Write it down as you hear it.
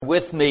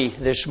With me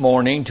this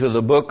morning to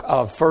the book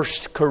of 1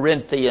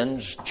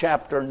 Corinthians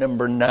chapter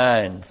number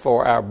 9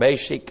 for our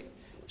basic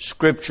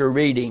scripture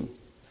reading.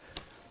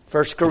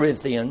 1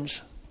 Corinthians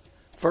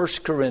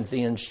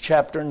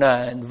chapter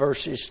 9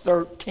 verses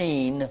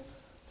 13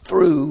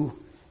 through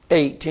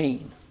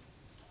 18.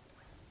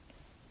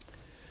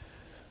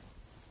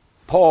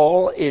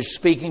 Paul is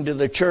speaking to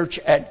the church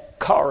at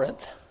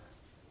Corinth.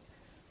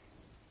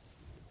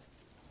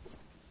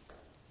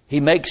 He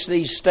makes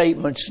these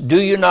statements,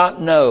 "Do you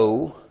not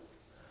know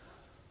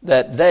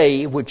that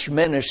they which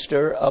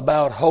minister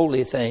about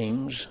holy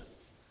things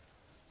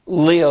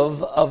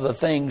live of the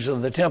things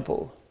of the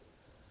temple,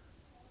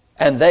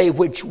 and they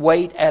which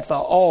wait at the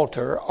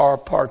altar are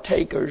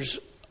partakers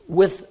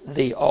with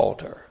the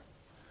altar?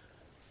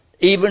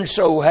 Even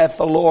so hath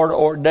the Lord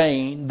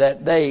ordained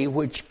that they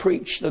which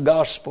preach the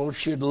gospel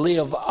should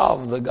live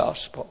of the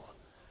gospel.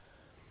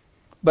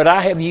 But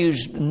I have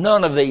used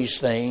none of these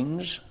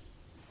things,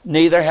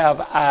 neither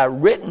have I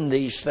written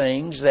these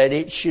things that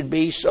it should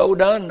be so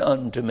done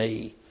unto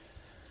me.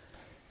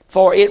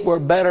 For it were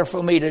better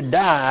for me to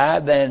die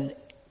than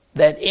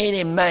that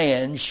any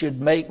man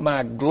should make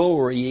my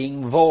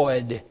glorying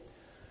void.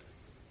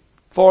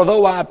 For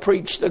though I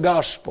preach the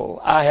gospel,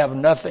 I have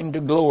nothing to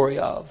glory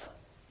of.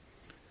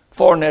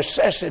 For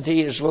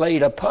necessity is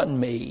laid upon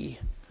me.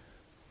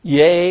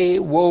 Yea,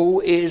 woe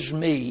is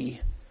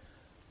me,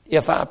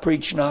 if I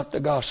preach not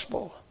the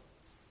gospel.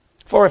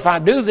 For if I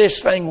do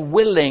this thing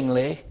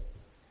willingly,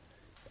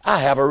 I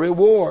have a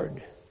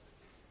reward.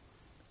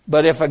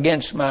 But if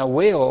against my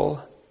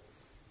will,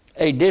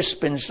 a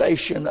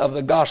dispensation of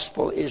the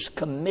gospel is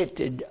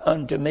committed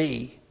unto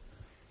me.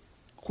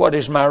 What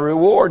is my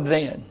reward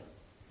then?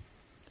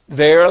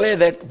 Verily,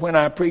 that when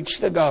I preach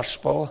the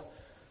gospel,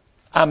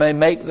 I may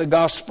make the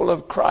gospel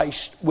of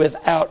Christ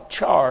without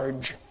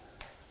charge,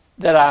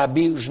 that I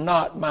abuse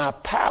not my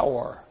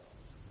power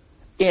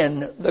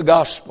in the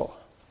gospel."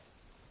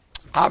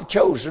 I've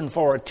chosen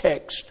for a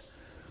text,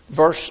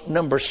 verse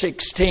number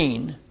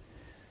 16,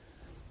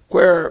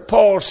 where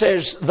Paul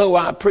says, "Though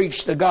I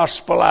preach the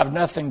gospel, I've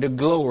nothing to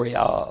glory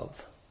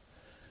of.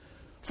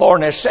 For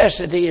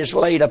necessity is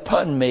laid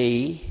upon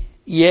me.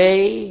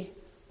 Yea,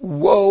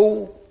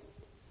 woe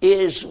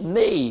is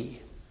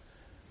me,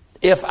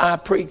 if I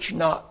preach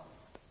not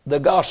the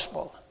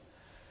gospel."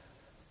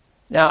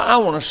 Now, I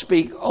want to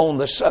speak on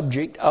the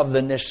subject of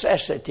the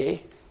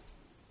necessity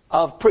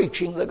of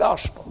preaching the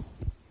gospel.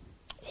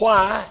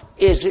 Why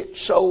is it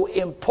so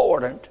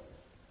important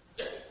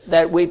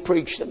that we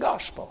preach the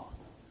gospel?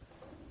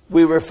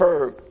 We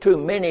refer to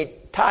many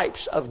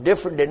types of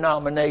different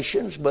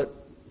denominations, but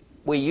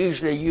we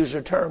usually use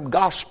the term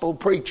gospel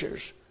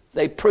preachers.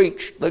 They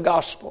preach the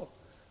gospel.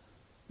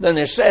 The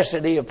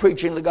necessity of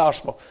preaching the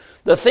gospel.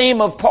 The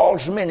theme of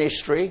Paul's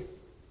ministry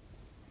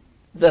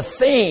was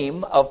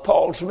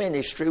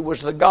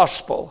the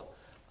gospel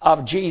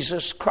of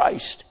Jesus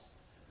Christ.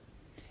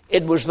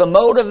 It was the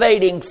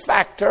motivating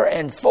factor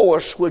and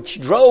force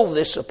which drove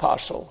this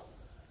apostle,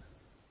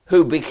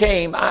 who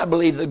became, I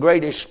believe, the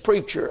greatest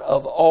preacher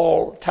of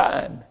all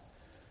time.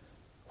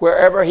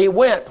 Wherever he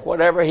went,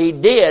 whatever he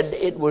did,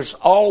 it was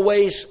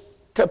always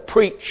to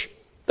preach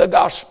the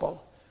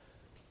gospel.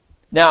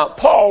 Now,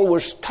 Paul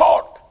was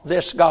taught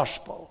this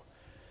gospel.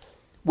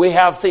 We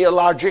have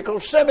theological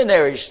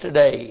seminaries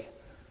today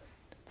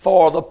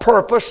for the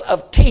purpose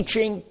of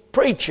teaching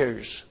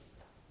preachers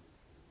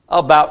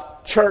about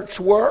church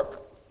work,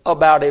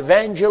 about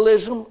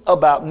evangelism,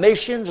 about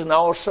missions, and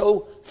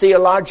also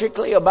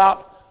theologically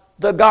about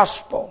the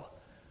gospel.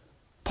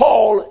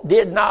 Paul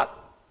did not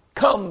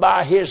come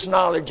by his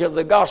knowledge of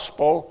the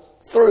gospel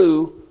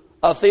through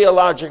a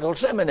theological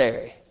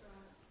seminary.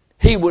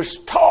 He was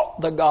taught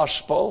the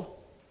gospel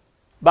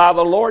by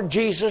the Lord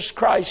Jesus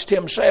Christ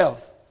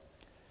himself.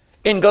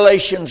 In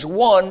Galatians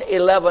 1,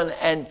 11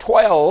 and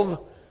 12,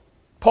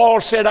 Paul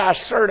said, "I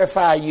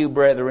certify you,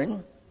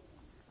 brethren,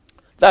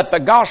 that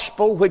the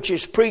gospel which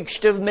is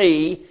preached of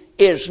me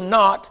is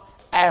not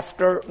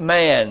after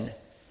man.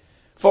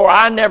 For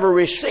I never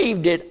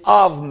received it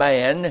of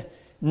man,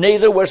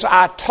 neither was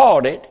I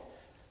taught it,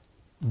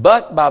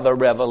 but by the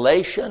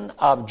revelation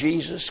of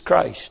Jesus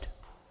Christ."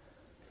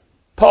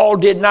 Paul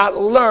did not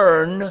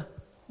learn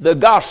the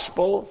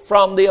gospel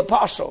from the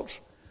apostles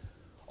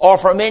or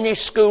from any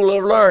school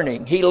of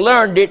learning. He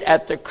learned it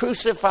at the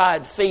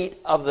crucified feet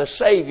of the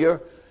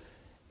Savior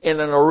in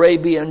an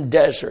Arabian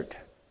desert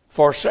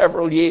for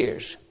several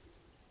years.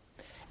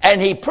 And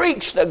he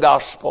preached the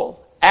gospel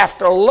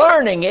after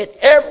learning it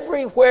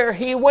everywhere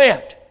he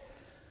went.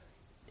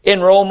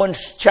 In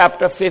Romans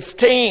chapter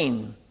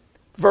 15,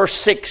 verse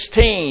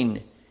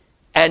 16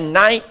 and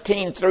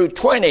 19 through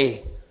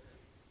 20,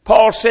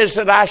 Paul says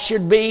that I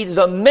should be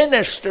the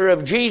minister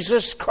of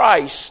Jesus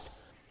Christ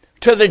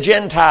to the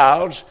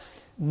Gentiles,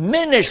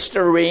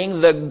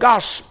 ministering the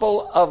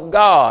gospel of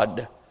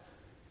God,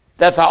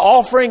 that the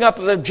offering up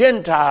of the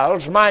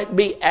Gentiles might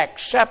be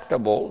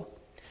acceptable,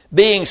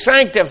 being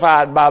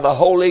sanctified by the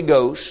Holy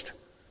Ghost,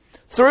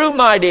 through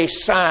mighty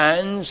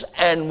signs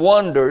and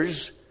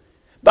wonders,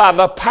 by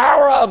the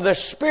power of the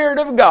Spirit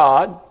of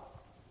God,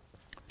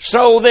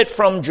 so that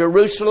from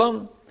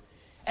Jerusalem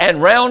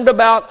and round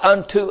about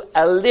unto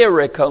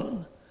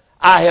Illyricum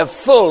I have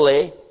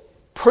fully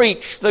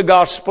preached the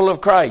gospel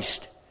of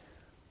Christ.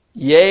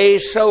 Yea,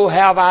 so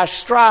have I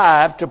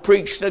strived to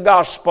preach the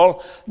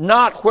gospel,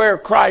 not where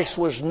Christ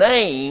was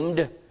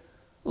named,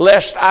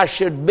 lest I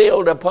should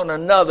build upon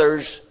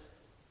another's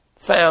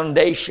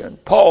foundation.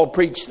 Paul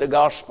preached the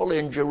gospel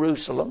in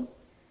Jerusalem.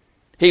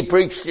 He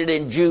preached it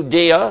in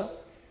Judea.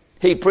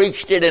 He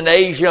preached it in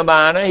Asia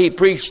Minor. He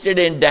preached it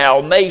in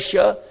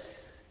Dalmatia.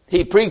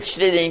 He preached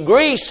it in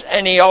Greece,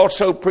 and he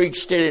also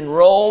preached it in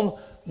Rome.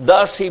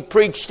 Thus he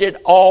preached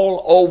it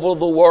all over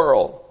the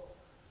world.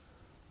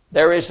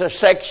 There is a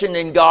section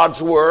in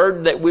God's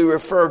Word that we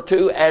refer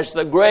to as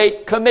the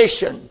Great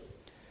Commission.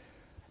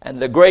 And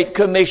the Great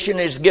Commission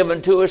is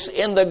given to us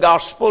in the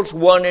Gospels.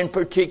 One in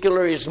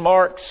particular is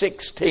Mark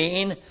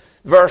 16,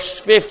 verse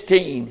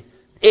 15.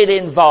 It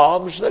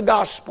involves the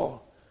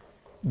gospel.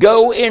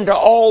 Go into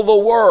all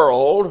the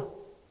world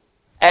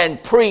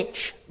and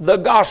preach the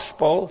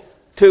gospel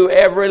to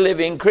every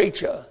living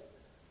creature.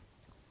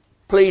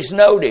 Please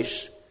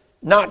notice,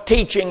 not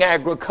teaching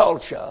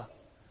agriculture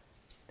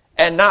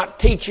and not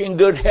teaching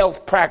good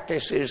health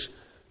practices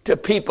to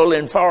people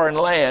in foreign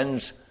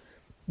lands,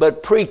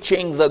 but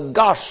preaching the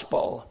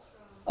gospel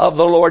of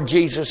the Lord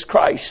Jesus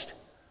Christ.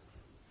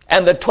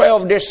 And the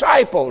 12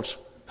 disciples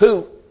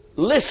who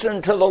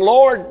listened to the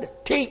Lord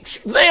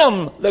teach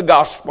them the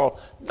gospel.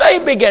 They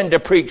began to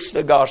preach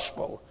the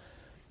gospel.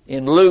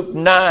 In Luke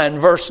 9,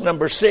 verse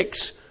number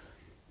 6,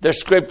 the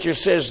scripture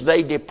says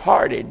they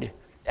departed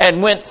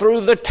and went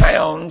through the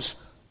towns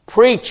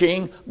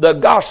preaching the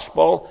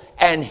gospel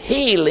and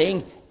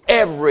healing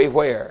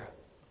everywhere.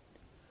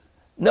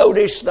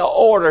 Notice the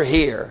order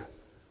here.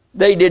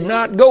 They did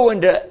not go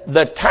into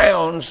the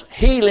towns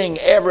healing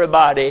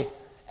everybody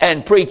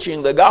and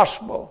preaching the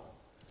gospel,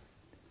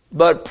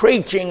 but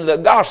preaching the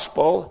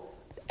gospel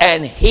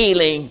and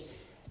healing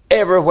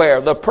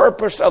everywhere. The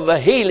purpose of the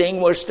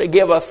healing was to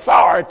give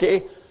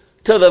authority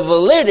to the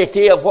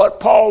validity of what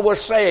Paul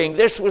was saying.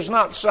 This was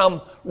not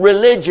some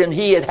religion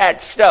he had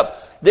hatched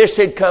up. This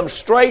had come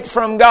straight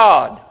from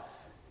God,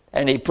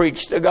 and he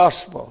preached the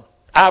gospel.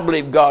 I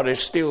believe God is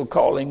still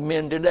calling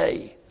men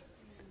today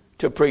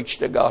to preach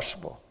the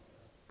gospel.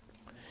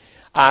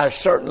 I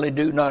certainly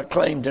do not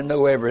claim to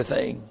know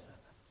everything.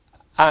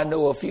 I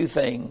know a few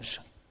things,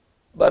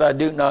 but I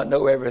do not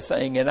know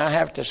everything. And I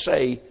have to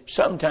say,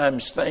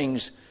 sometimes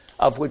things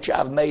of which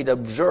I've made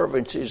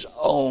observances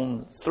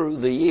on through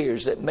the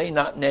years that may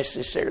not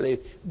necessarily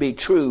be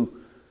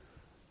true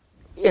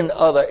in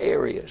other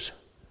areas.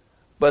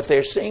 But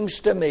there seems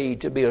to me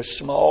to be a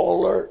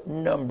smaller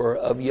number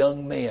of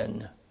young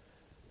men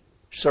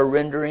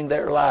surrendering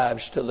their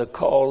lives to the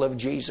call of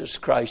Jesus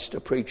Christ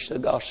to preach the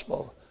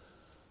gospel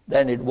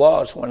than it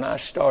was when I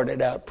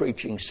started out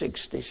preaching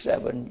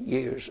 67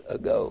 years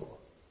ago.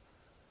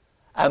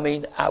 I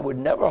mean, I would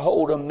never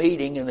hold a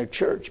meeting in a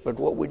church, but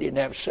what we didn't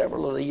have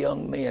several of the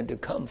young men to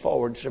come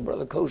forward and say,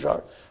 Brother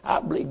Kozar, I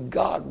believe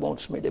God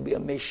wants me to be a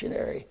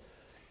missionary.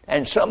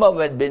 And some of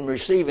them had been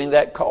receiving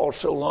that call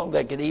so long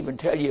they could even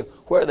tell you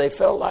where they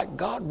felt like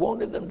God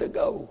wanted them to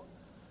go.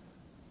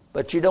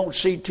 But you don't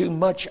see too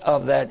much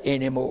of that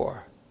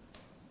anymore.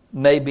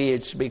 Maybe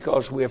it's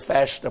because we're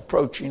fast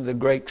approaching the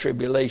Great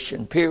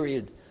Tribulation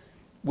period.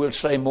 We'll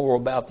say more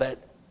about that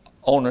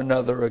on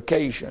another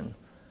occasion.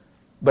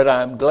 But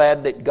I'm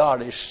glad that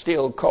God is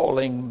still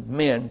calling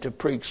men to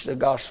preach the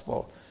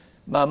gospel.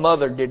 My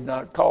mother did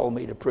not call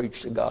me to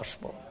preach the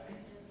gospel.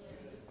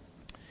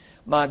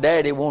 My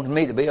daddy wanted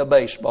me to be a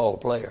baseball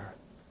player.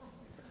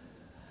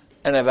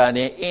 And if I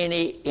need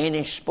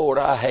any sport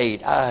I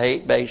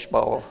hate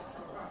baseball.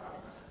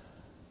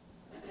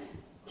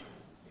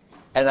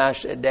 And I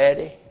said,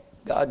 Daddy,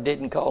 God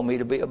didn't call me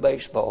to be a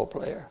baseball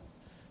player.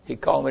 He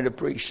called me to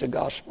preach the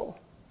gospel.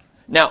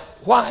 Now,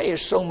 why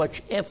is so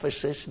much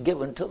emphasis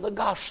given to the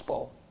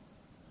gospel?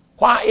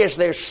 Why is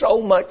there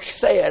so much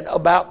said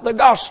about the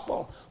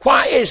gospel?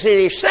 Why is it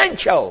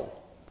essential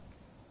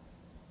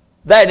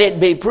that it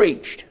be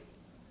preached?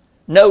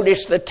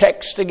 Notice the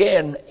text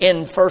again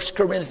in 1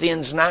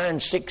 Corinthians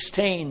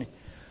 9:16,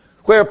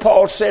 where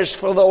Paul says,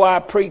 For though I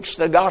preach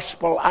the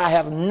gospel, I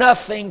have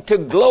nothing to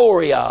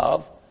glory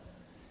of,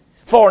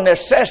 for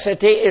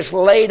necessity is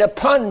laid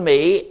upon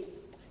me,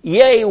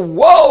 yea,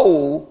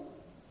 woe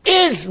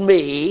is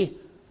me,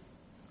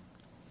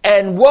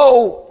 and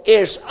woe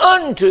is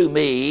unto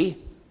me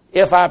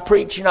if I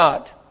preach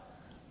not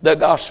the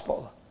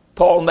gospel.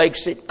 Paul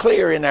makes it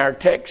clear in our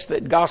text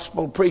that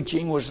gospel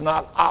preaching was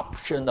not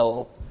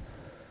optional.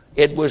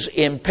 It was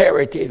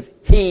imperative.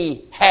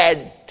 He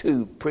had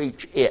to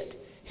preach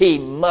it. He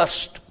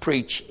must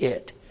preach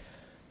it.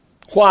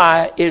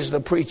 Why is the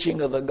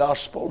preaching of the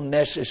gospel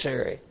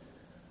necessary?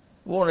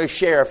 I want to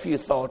share a few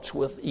thoughts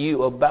with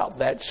you about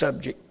that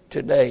subject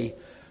today.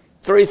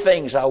 3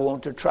 things I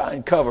want to try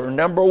and cover.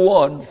 Number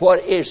 1,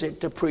 what is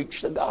it to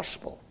preach the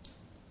gospel?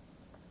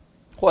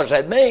 What does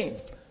that mean?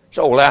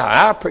 So,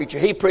 our preacher,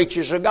 he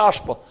preaches the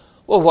gospel.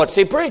 Well, what's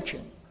he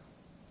preaching?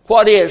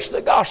 What is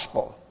the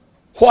gospel?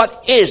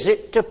 What is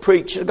it to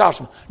preach the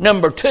gospel?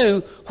 Number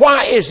two,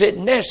 why is it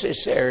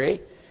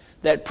necessary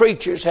that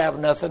preachers have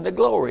nothing to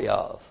glory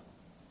of?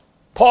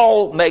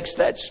 Paul makes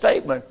that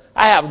statement,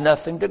 I have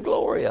nothing to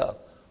glory of.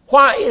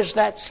 Why is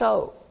that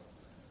so?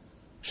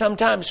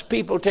 Sometimes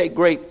people take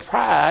great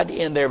pride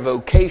in their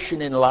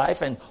vocation in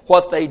life and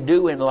what they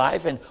do in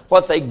life and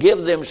what they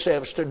give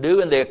themselves to do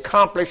and the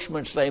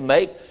accomplishments they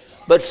make.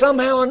 But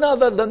somehow or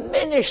another, the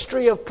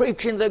ministry of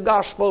preaching the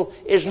gospel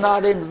is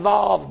not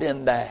involved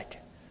in that.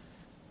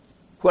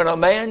 When a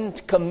man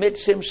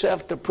commits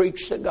himself to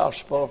preach the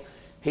gospel,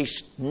 he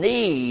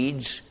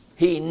needs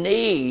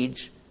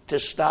to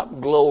stop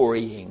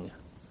glorying,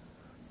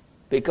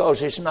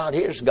 because it's not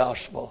his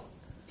gospel.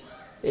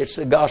 It's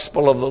the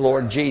gospel of the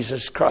Lord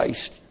Jesus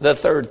Christ. The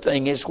third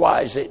thing is,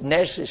 why is it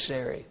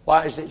necessary?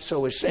 Why is it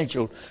so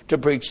essential to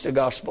preach the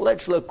gospel?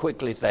 Let's look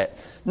quickly at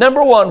that.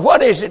 Number one,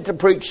 what is it to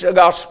preach the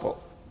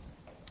gospel?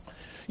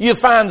 You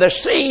find the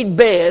seed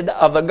bed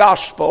of the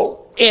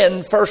gospel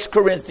in 1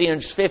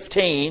 Corinthians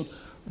 15,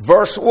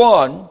 verse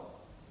 1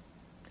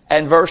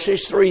 and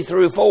verses 3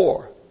 through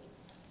 4.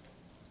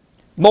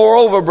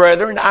 Moreover,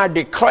 brethren, I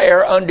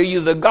declare unto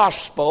you the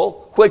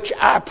gospel which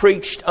I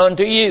preached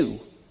unto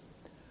you.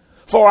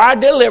 For I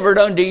delivered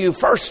unto you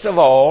first of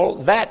all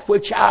that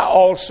which I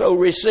also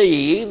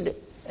received,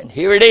 and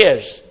here it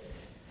is,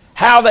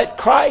 how that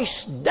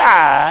Christ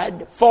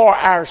died for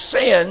our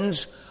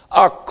sins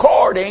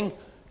according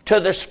to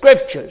the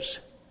Scriptures.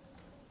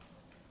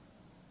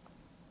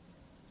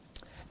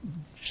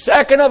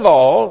 Second of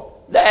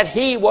all, that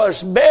he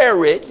was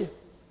buried,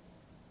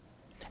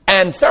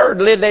 and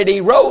thirdly, that he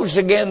rose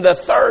again the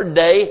third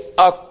day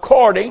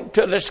according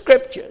to the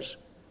Scriptures.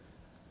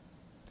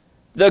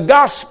 The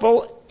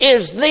gospel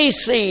is the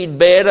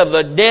seedbed of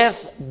the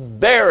death,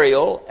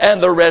 burial, and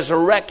the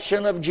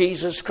resurrection of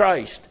Jesus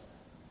Christ.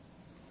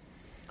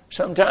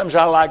 Sometimes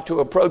I like to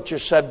approach a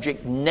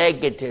subject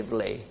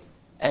negatively,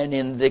 and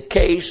in the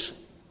case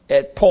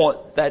at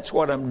point, that's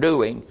what I'm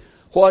doing.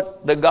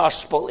 What the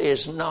gospel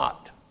is not.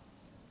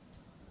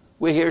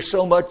 We hear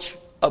so much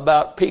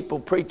about people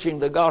preaching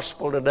the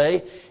gospel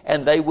today,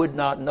 and they would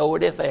not know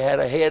it if they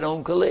had a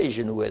head-on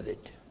collision with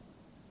it.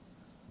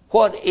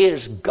 What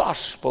is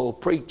gospel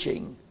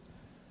preaching?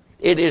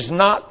 It is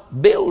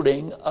not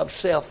building of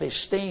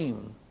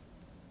self-esteem.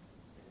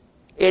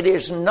 It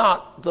is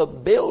not the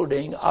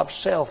building of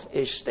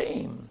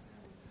self-esteem.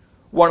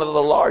 One of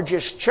the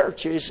largest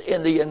churches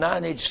in the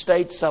United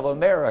States of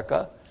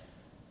America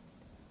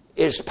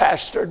is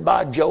pastored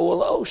by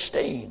Joel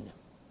Osteen.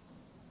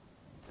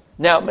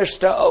 Now,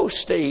 Mr.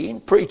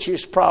 Osteen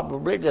preaches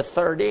probably to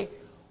 30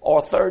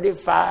 or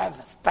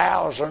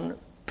 35,000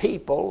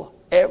 people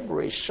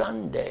every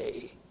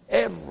Sunday.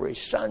 Every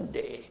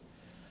Sunday.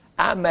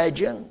 I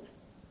imagine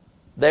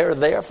they're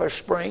there for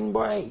spring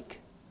break.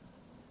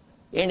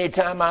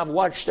 Anytime I've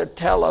watched a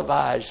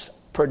televised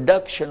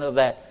production of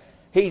that,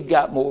 he's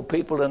got more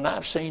people than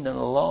I've seen in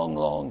a long,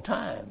 long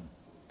time.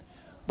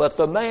 But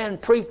the man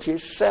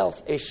preaches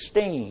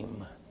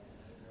self-esteem.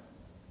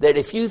 That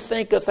if you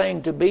think a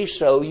thing to be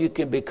so, you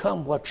can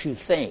become what you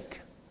think.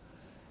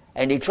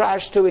 And he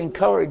tries to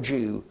encourage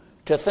you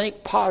to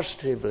think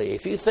positively.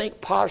 If you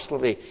think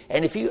positively,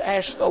 and if you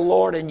ask the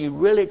Lord and you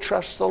really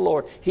trust the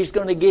Lord, He's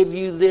going to give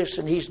you this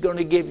and He's going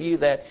to give you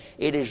that.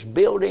 It is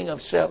building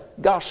of self.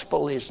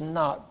 Gospel is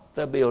not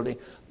the building.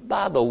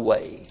 By the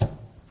way,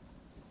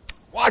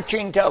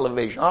 watching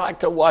television, I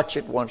like to watch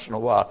it once in a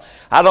while.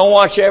 I don't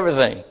watch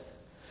everything,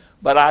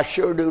 but I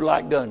sure do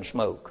like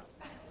Gunsmoke.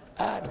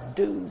 I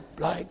do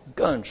like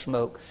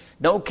Gunsmoke.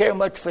 Don't care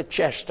much for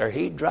Chester.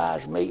 He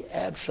drives me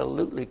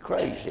absolutely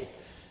crazy.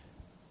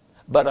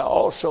 But I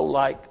also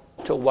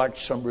like to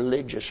watch some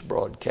religious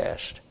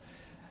broadcast.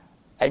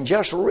 And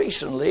just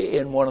recently,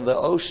 in one of the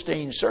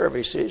Osteen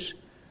services,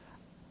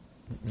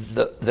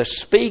 the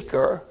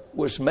speaker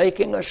was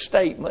making a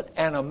statement,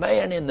 and a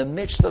man in the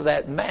midst of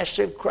that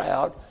massive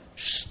crowd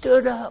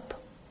stood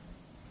up.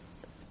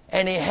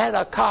 And he had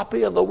a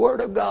copy of the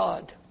Word of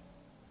God.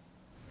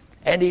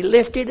 And he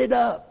lifted it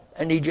up,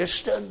 and he just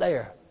stood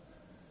there.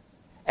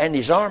 And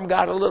his arm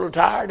got a little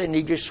tired, and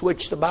he just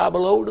switched the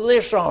Bible over to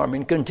this arm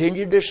and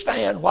continued to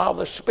stand while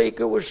the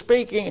speaker was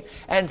speaking.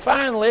 And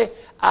finally,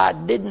 I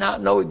did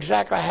not know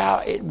exactly how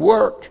it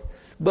worked,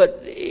 but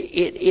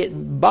it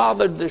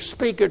bothered the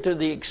speaker to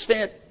the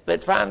extent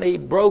that finally he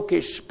broke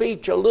his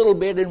speech a little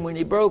bit. And when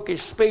he broke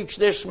his speech,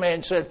 this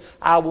man said,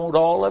 I want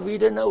all of you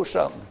to know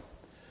something.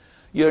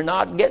 You're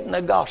not getting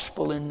the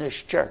gospel in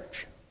this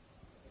church.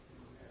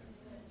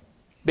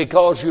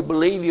 Because you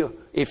believe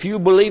if you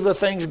believe a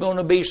thing's going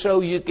to be so,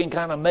 you can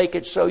kind of make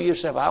it so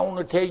yourself. I want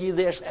to tell you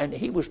this, and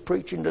he was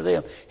preaching to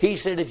them. He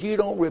said, if you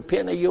don't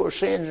repent of your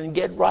sins and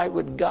get right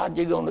with God,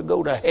 you're going to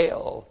go to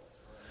hell.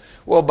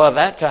 Well, by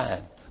that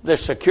time, the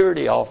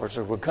security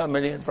officers were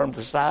coming in from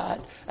the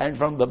side and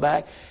from the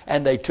back,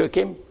 and they took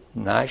him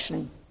nice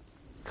and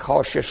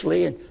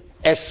cautiously and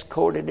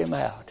escorted him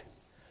out.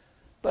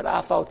 But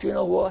I thought, you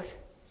know what?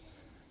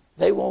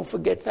 They won't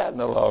forget that in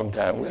a long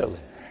time, will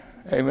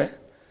they? Amen.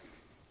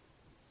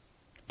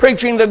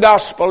 Preaching the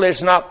gospel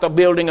is not the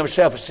building of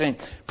self-esteem.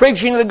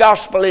 Preaching the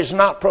gospel is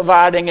not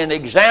providing an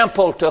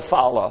example to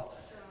follow.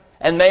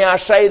 And may I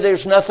say,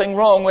 there's nothing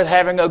wrong with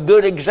having a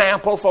good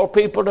example for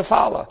people to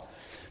follow.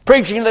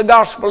 Preaching the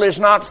gospel is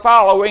not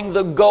following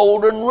the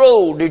golden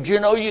rule. Did you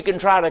know you can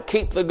try to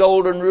keep the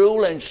golden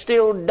rule and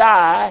still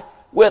die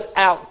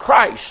without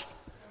Christ?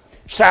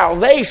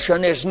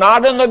 Salvation is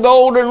not in the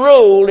golden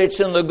rule, it's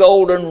in the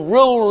golden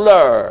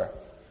ruler,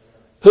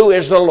 who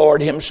is the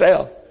Lord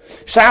Himself.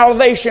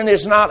 Salvation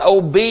is not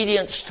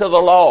obedience to the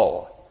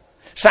law.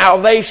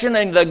 Salvation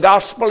in the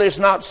gospel is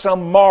not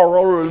some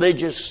moral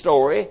religious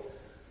story,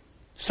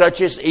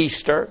 such as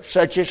Easter,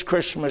 such as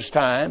Christmas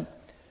time.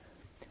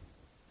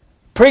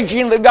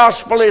 Preaching the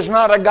gospel is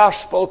not a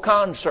gospel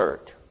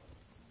concert.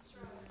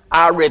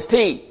 I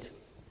repeat,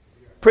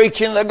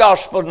 preaching the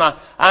gospel. Now,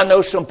 I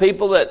know some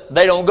people that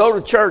they don't go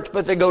to church,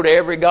 but they go to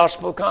every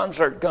gospel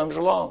concert that comes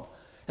along.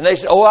 And they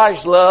say,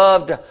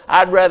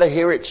 I'd rather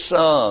hear it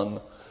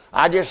sung.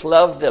 I just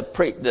love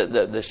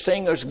the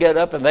singers get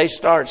up and they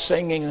start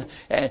singing.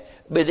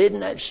 But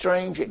isn't that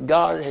strange that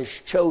God has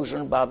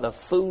chosen by the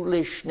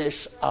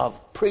foolishness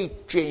of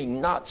preaching,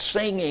 not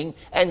singing?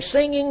 And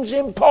singing's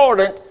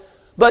important,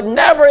 but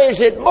never is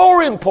it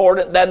more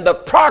important than the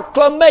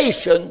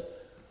proclamation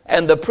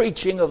and the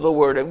preaching of the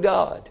Word of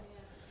God.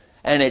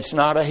 And it's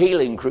not a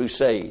healing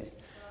crusade.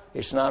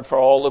 It's not for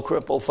all the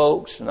crippled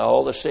folks and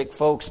all the sick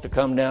folks to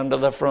come down to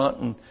the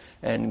front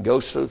and go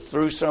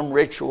through some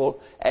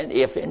ritual. And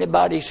if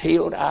anybody's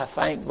healed, I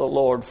thank the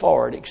Lord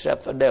for it,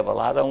 except the devil.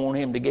 I don't want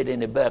him to get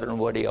any better than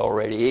what he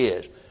already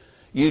is.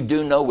 You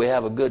do know we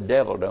have a good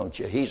devil, don't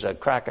you? He's a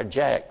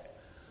crackerjack.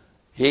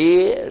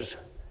 He is.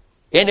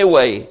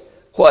 Anyway,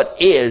 what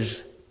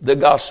is the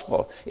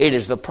gospel? It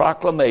is the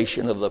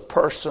proclamation of the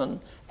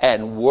person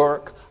and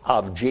work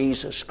of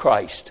Jesus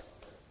Christ.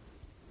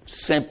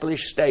 Simply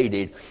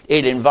stated,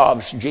 it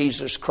involves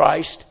Jesus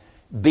Christ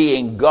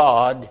being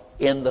God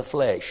in the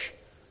flesh,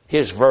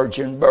 His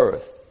virgin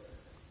birth.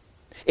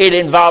 It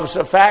involves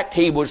the fact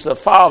He was the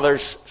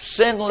Father's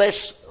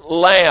sinless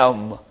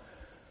Lamb.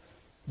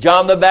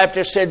 John the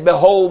Baptist said,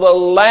 "Behold the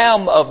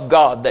Lamb of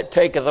God that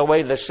taketh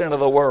away the sin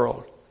of the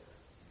world."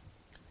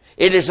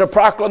 It is a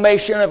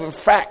proclamation of the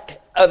fact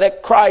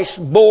that Christ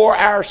bore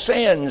our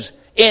sins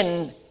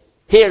in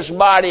His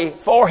body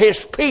for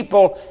His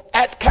people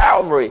at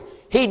Calvary.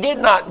 He did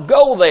not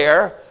go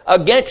there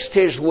against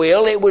His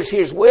will. It was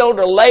His will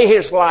to lay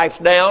His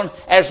life down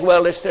as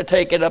well as to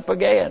take it up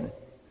again.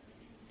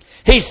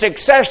 He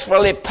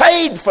successfully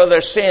paid for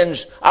the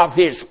sins of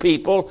His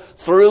people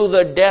through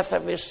the death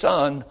of His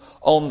Son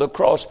on the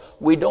cross.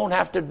 We don't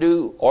have to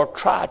do or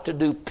try to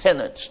do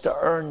penance to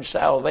earn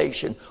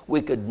salvation.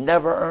 We could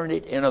never earn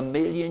it in a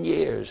million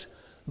years.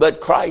 But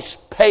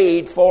Christ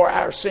paid for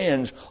our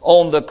sins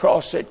on the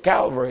cross at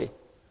Calvary.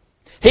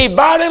 He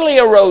bodily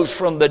arose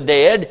from the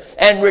dead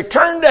and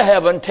returned to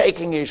heaven,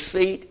 taking His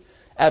seat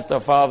at the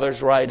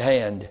Father's right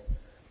hand.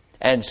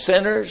 And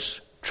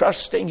sinners,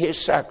 trusting His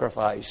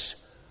sacrifice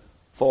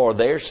for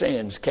their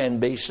sins,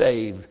 can be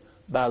saved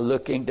by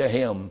looking to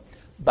Him,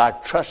 by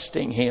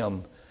trusting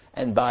Him,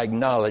 and by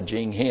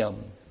acknowledging Him.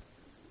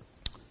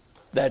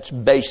 That's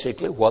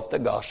basically what the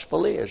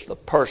gospel is, the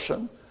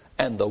person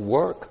and the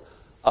work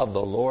of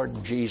the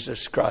Lord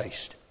Jesus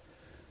Christ.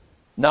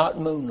 Not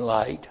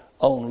moonlight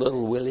on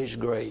little Willie's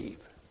grave.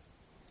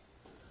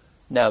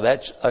 Now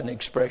that's an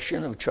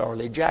expression of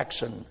Charlie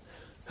Jackson,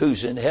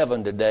 who's in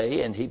heaven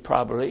today, and he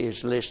probably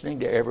is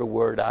listening to every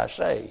word I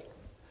say.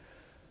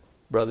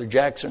 Brother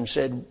Jackson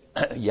said,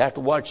 you have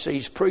to watch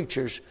these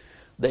preachers.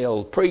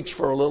 They'll preach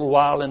for a little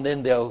while and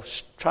then they'll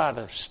try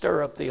to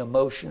stir up the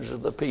emotions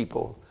of the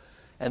people.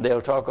 And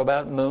they'll talk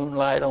about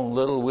moonlight on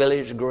little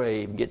Willie's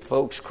grave, get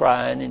folks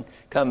crying and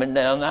coming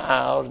down the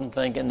aisles and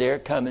thinking they're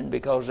coming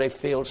because they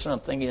feel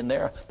something in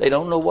there. They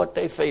don't know what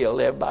they feel.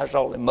 Everybody's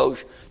all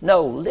emotion.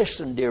 No,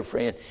 listen, dear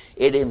friend.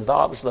 It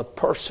involves the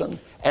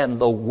person and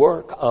the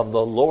work of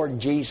the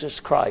Lord Jesus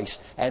Christ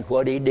and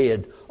what He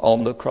did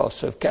on the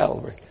cross of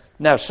Calvary.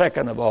 Now,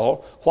 second of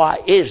all, why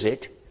is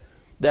it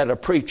that a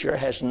preacher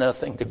has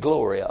nothing to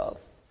glory of?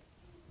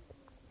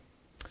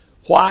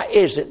 Why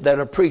is it that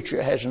a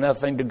preacher has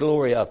nothing to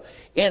glory of?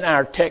 In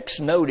our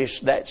text, notice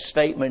that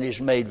statement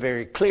is made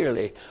very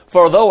clearly.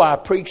 For though I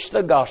preach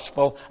the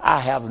gospel, I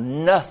have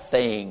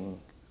nothing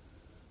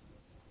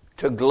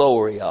to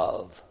glory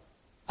of.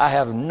 I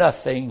have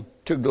nothing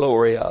to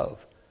glory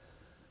of.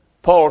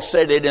 Paul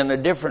said it in a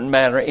different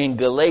manner in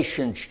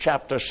Galatians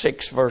chapter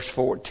 6, verse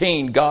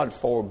 14. God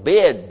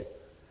forbid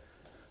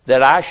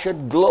that I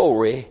should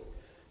glory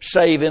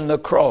save in the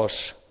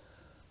cross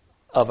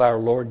of our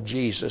Lord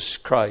Jesus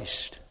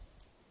Christ.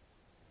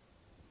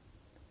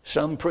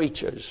 Some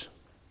preachers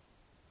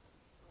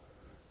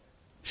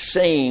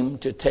seem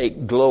to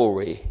take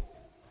glory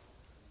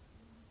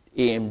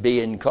in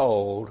being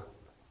called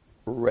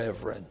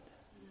reverend.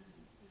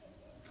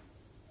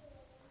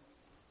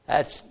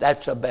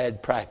 That's a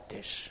bad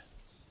practice.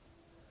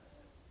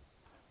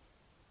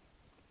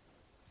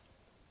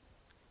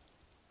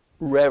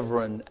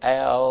 Reverend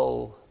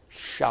Al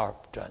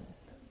Sharpton.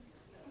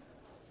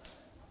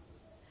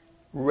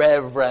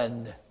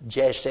 Reverend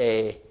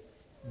Jesse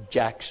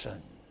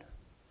Jackson.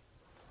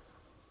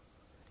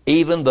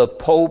 Even the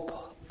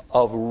Pope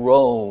of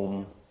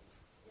Rome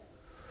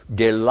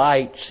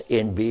delights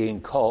in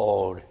being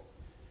called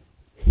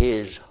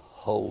His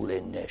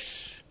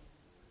Holiness.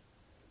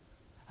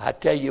 I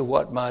tell you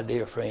what, my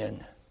dear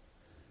friend,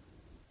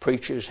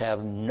 preachers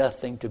have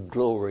nothing to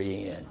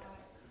glory in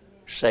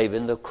save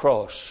in the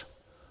cross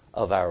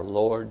of our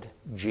Lord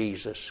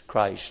Jesus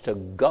Christ. To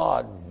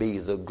God be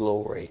the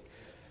glory.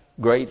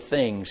 Great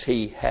things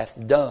He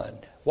hath done.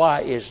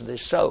 Why is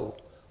this so?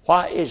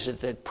 Why is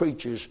it that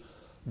preachers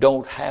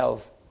don't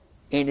have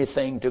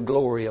anything to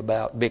glory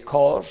about?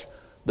 Because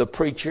the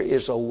preacher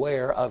is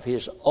aware of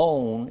his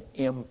own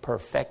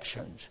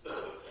imperfections.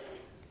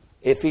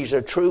 If he's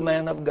a true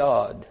man of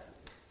God,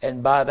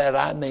 and by that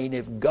I mean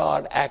if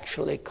God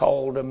actually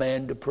called a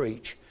man to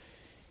preach,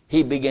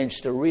 he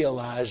begins to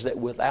realize that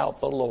without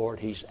the Lord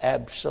he's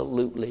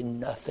absolutely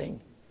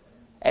nothing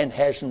and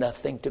has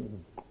nothing to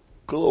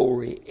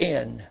glory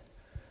in.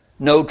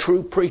 No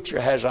true preacher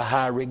has a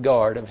high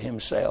regard of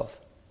himself.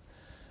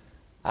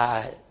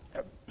 I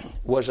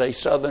was a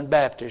Southern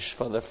Baptist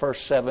for the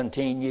first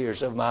 17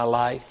 years of my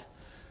life,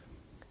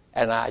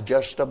 and I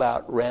just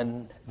about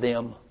ran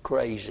them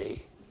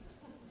crazy.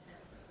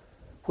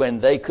 When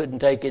they couldn't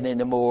take it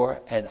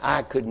anymore and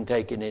I couldn't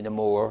take it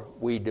anymore,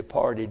 we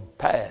departed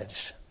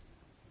paths.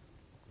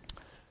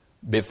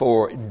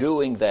 Before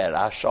doing that,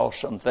 I saw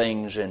some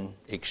things and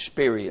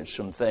experienced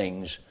some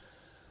things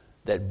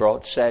that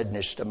brought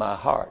sadness to my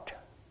heart.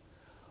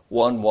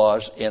 One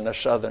was in a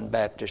Southern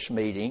Baptist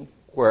meeting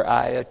where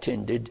I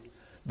attended.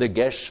 The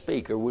guest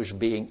speaker was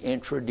being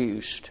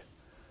introduced,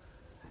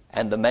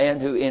 and the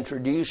man who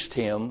introduced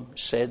him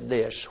said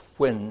this: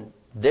 when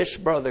this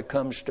brother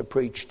comes to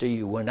preach to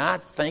you, when I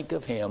think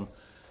of him,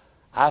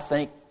 I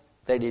think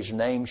that his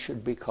name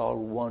should be called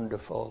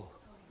Wonderful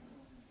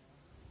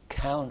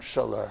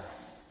Counselor,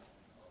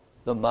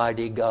 the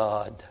Mighty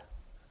God.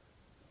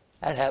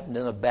 That happened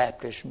in a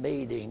Baptist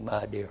meeting,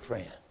 my dear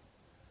friend.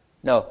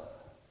 No,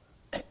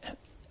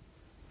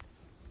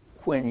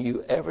 when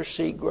you ever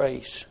see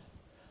grace,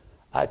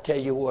 I tell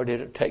you what,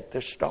 it'll take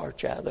the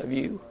starch out of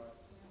you.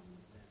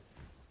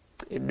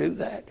 It'll do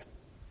that.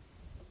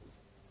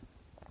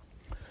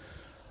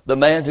 The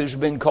man who's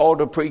been called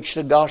to preach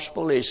the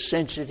gospel is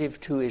sensitive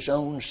to his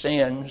own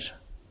sins.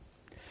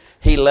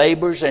 He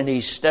labors and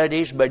he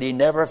studies, but he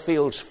never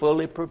feels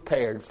fully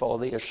prepared for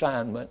the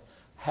assignment.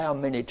 How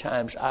many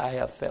times I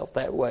have felt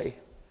that way.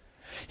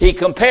 He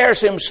compares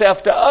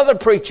himself to other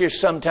preachers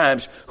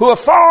sometimes who are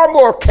far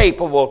more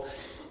capable,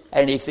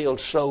 and he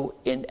feels so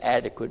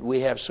inadequate.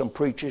 We have some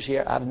preachers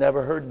here. I've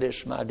never heard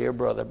this, my dear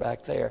brother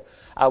back there.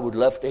 I would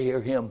love to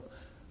hear him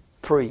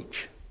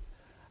preach.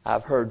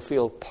 I've heard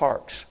Phil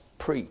Parks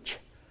preach.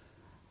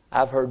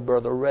 I've heard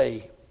Brother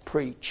Ray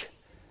preach.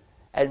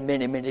 And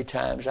many, many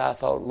times I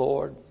thought,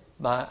 Lord,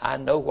 I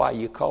know why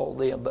you called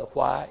them, but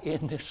why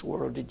in this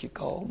world did you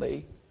call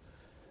me?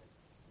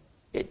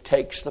 It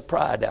takes the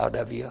pride out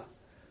of you.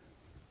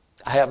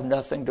 I have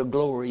nothing to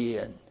glory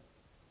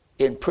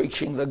in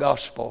preaching the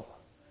gospel.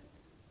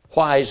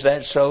 Why is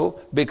that so?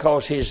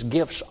 Because his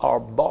gifts are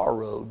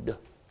borrowed.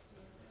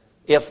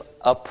 If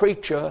a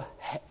preacher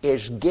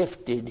is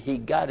gifted, he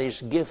got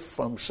his gift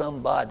from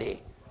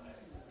somebody,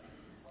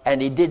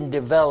 and he didn't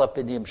develop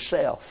it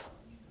himself.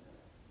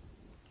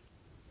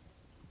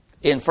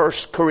 In 1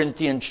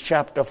 Corinthians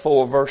chapter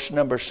 4, verse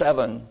number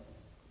 7,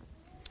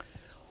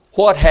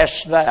 what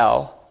hast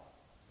thou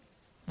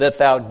that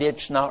thou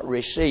didst not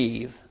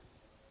receive?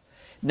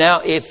 Now,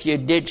 if you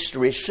didst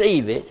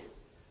receive it,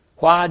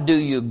 why do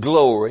you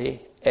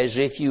glory as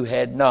if you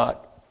had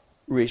not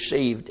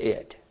received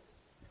it?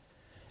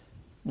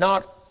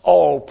 Not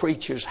all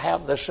preachers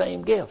have the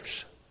same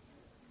gifts.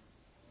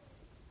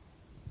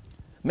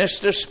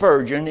 Mr.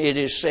 Spurgeon, it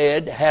is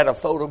said, had a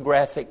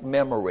photographic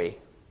memory.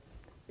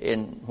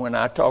 And when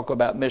I talk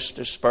about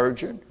Mr.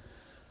 Spurgeon,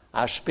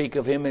 I speak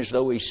of him as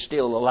though he's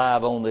still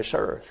alive on this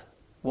earth.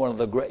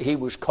 He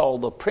was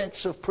called the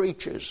Prince of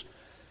Preachers.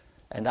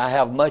 And I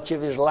have much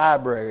of his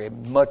library,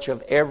 much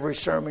of every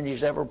sermon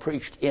he's ever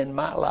preached in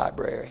my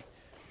library.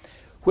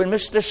 When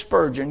Mr.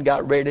 Spurgeon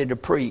got ready to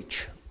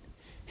preach,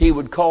 he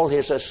would call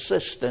his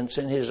assistants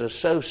and his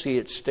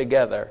associates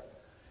together.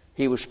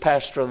 He was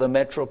pastor of the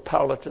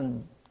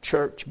Metropolitan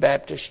Church,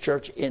 Baptist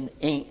Church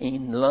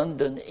in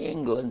London,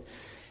 England.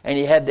 And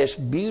he had this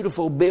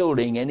beautiful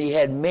building, and he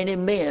had many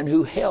men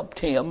who helped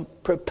him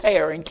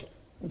prepare and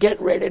get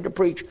ready to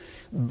preach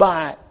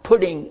by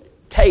putting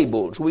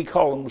tables, we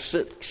call them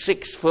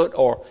 6 foot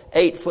or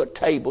 8 foot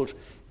tables,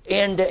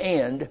 end to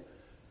end,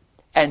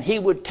 and he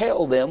would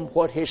tell them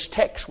what his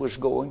text was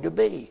going to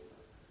be.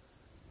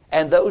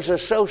 And those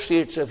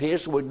associates of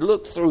his would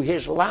look through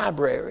his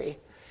library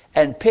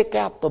and pick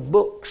out the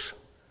books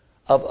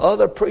of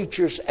other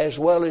preachers as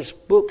well as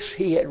books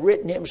he had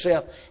written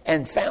himself,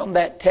 and found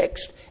that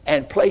text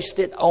and placed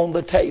it on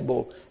the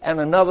table. And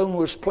another one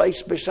was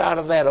placed beside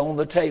of that on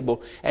the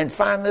table. And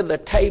finally the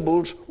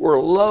tables were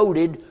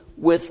loaded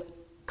with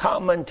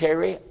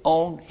commentary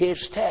on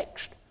his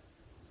text.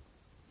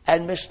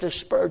 And Mr.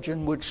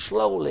 Spurgeon would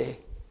slowly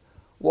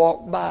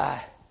walk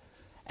by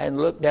and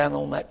look down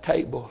on that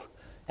table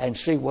and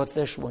see what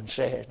this one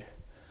said,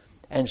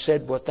 and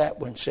said what that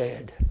one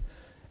said,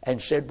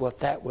 and said what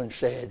that one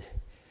said,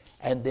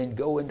 and then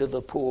go into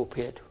the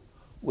pulpit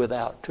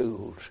without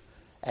tools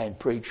and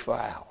preach for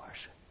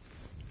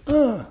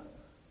hours.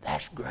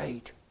 That's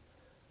great.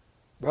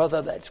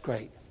 Brother, that's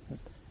great.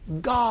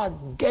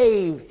 God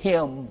gave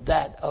him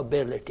that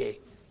ability.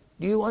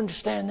 Do you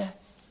understand that?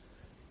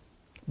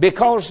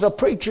 Because the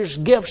preacher's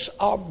gifts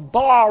are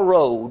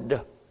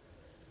borrowed.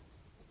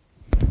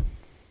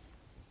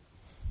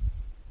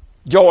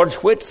 George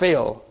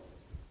Whitefield,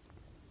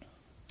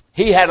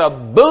 he had a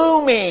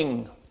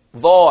booming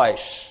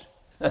voice.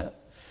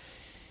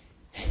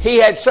 He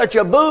had such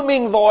a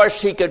booming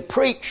voice he could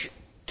preach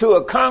to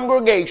a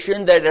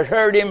congregation that had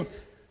heard him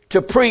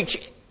to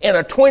preach in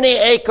a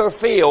 20-acre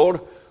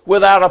field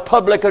without a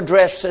public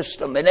address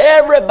system. And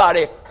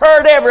everybody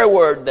heard every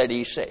word that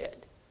he said.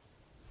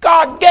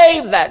 God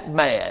gave that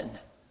man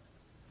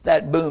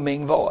that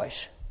booming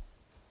voice.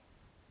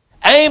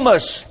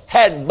 Amos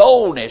had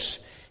boldness.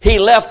 He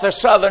left the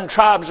southern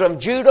tribes of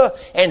Judah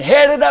and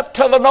headed up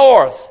to the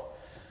north.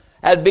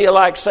 That'd be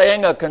like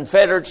saying a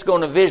Confederate's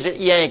going to visit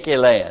Yankee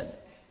land.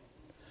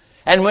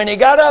 And when he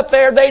got up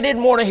there, they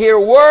didn't want to hear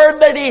a word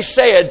that he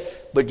said.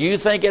 But do you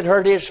think it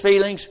hurt his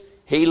feelings?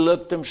 He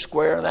looked them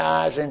square in the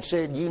eyes and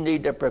said, you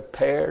need to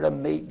prepare to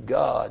meet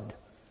God.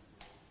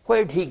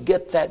 Where did he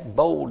get that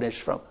boldness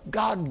from?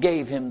 God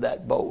gave him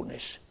that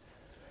boldness.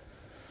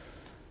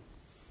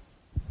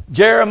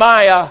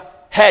 Jeremiah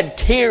had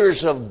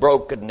tears of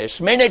brokenness.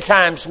 Many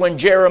times when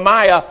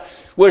Jeremiah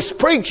was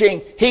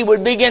preaching, he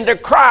would begin to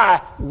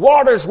cry.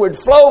 Waters would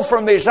flow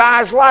from his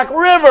eyes like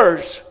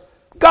rivers.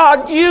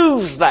 God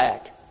used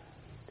that,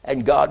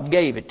 and God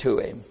gave it to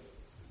him.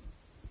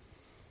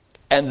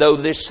 And though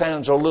this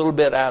sounds a little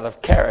bit out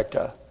of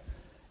character,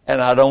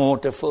 and I don't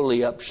want to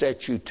fully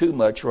upset you too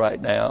much right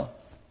now,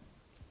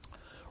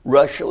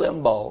 Rush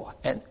Limbaugh,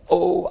 and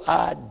oh,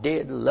 I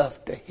did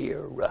love to hear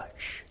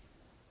Rush.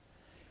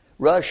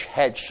 Rush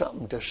had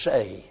something to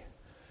say.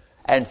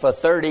 And for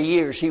 30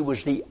 years, he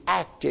was the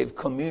active,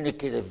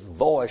 communicative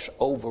voice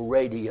over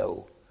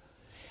radio.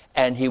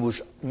 And he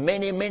was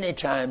many, many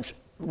times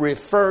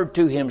referred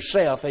to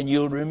himself, and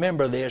you'll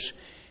remember this,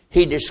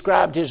 he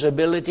described his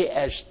ability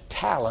as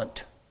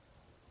talent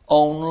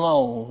on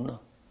loan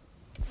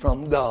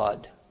from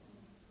God.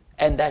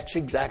 And that's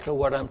exactly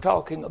what I'm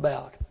talking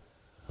about.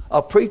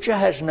 A preacher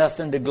has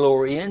nothing to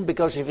glory in,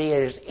 because if he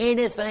has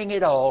anything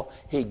at all,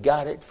 he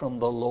got it from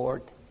the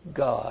Lord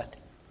God.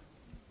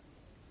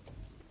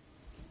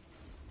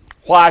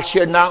 Why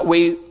should not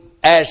we,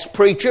 as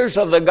preachers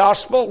of the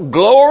gospel,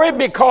 glory?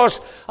 Because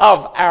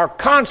of our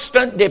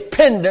constant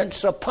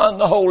dependence upon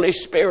the Holy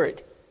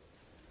Spirit.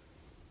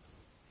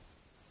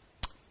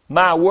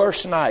 My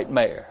worst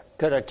nightmare,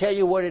 could I tell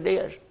you what it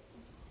is?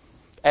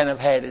 And I've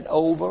had it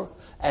over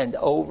and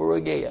over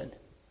again.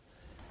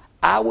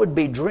 I would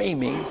be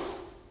dreaming,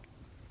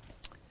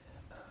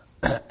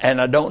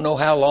 and I don't know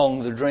how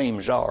long the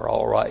dreams are,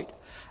 all right.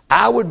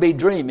 I would be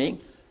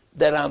dreaming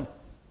that I'm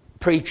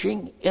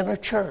preaching in a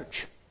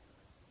church.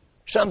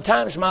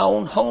 Sometimes my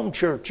own home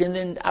church, and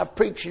then I've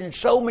preached in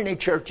so many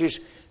churches,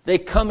 they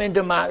come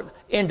into my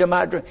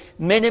dream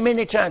many,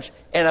 many times.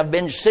 And I've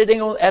been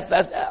sitting on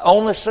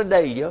the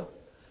Sedalia,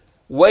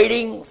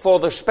 waiting for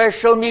the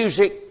special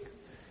music,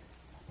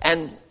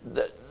 and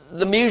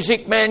the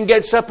music man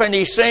gets up and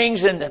he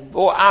sings, and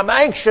boy, I'm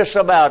anxious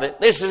about it.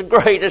 This is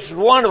great. This is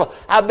wonderful.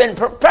 I've been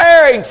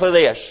preparing for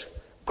this.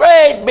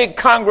 Great big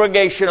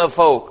congregation of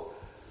folk.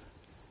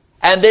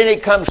 And then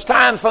it comes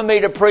time for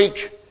me to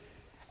preach,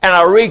 and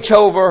I reach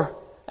over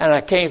and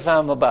I can't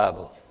find my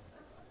Bible.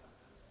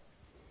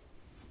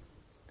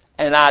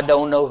 And I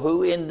don't know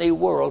who in the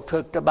world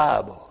took the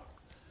Bible.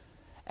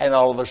 And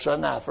all of a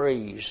sudden I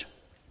freeze.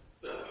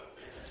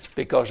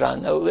 Because I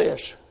know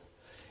this.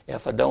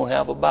 If I don't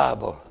have a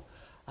Bible,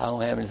 I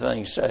don't have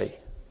anything to say.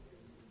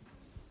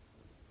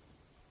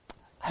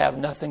 I have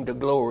nothing to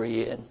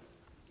glory in.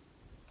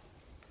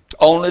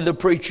 Only the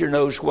preacher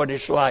knows what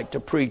it's like to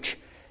preach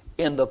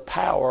in the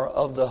power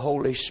of the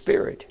Holy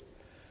Spirit.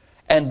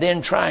 And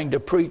then trying to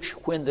preach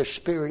when the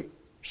Spirit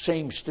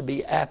seems to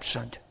be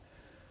absent.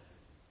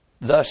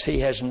 Thus he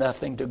has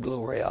nothing to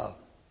glory of.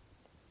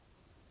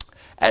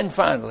 And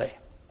finally,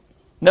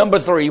 number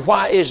 3,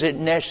 why is it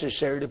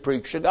necessary to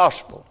preach the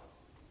gospel?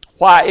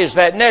 Why is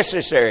that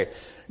necessary?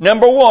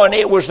 Number 1,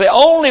 it was the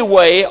only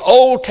way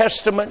Old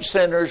Testament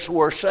sinners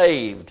were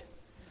saved.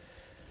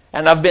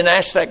 And I've been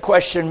asked that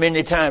question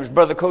many times.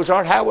 Brother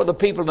Cozart, how were the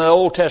people in the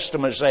Old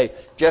Testament saved?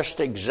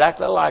 Just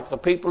exactly like the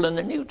people in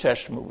the New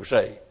Testament were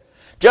saved.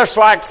 Just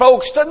like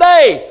folks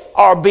today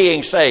are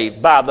being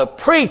saved by the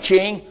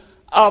preaching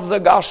of the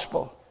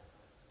gospel.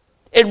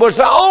 It was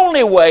the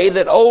only way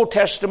that Old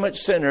Testament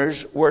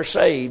sinners were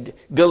saved.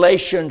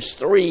 Galatians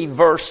 3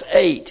 verse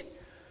 8.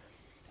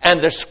 And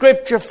the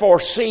scripture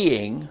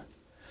foreseeing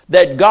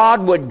that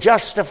God would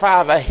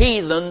justify the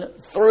heathen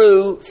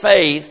through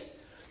faith,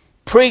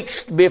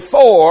 preached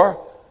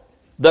before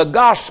the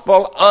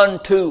gospel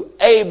unto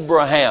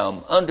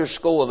Abraham.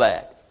 Underscore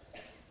that.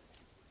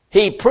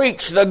 He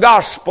preached the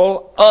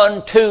gospel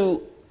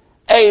unto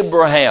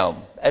Abraham.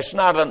 That's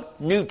not a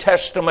New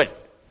Testament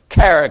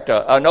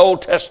character, an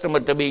Old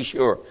Testament to be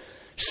sure.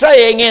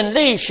 Saying, in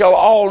thee shall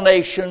all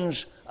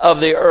nations of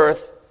the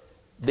earth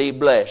be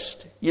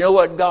blessed. You know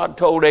what God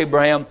told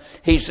Abraham?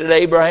 He said,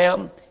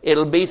 Abraham,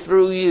 it'll be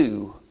through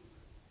you,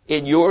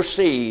 in your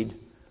seed,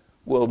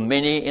 will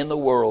many in the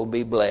world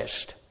be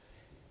blessed.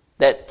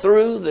 That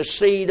through the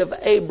seed of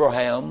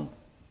Abraham,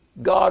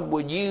 God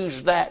would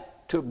use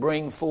that to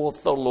bring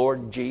forth the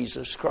Lord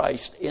Jesus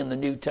Christ in the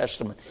New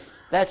Testament.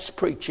 That's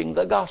preaching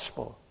the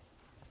gospel.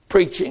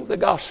 Preaching the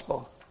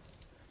gospel.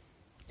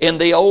 In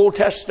the Old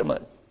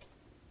Testament,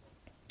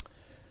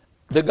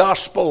 the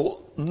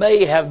gospel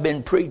may have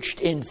been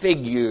preached in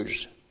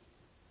figures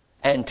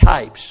and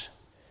types.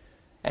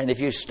 And if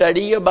you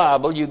study your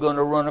Bible, you're going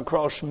to run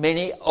across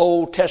many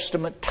Old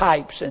Testament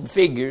types and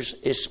figures,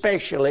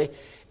 especially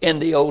in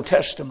the Old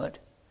Testament.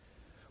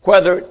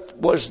 Whether it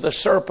was the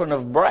serpent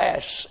of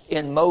brass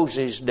in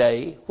Moses'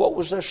 day. What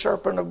was the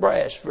serpent of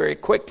brass? Very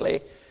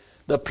quickly,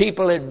 the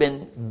people had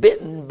been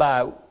bitten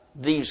by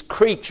these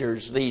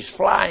creatures, these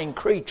flying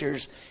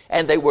creatures,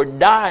 and they were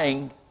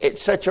dying at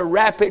such a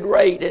rapid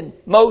rate. And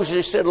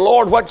Moses said,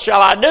 Lord, what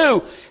shall I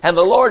do? And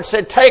the Lord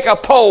said, take a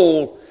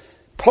pole,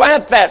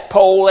 plant that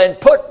pole, and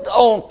put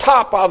on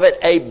top of it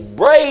a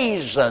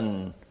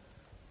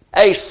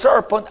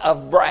serpent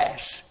of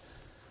brass.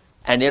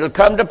 And it'll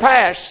come to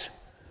pass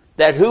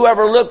that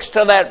whoever looks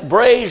to that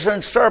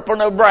brazen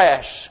serpent of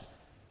brass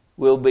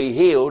will be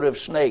healed of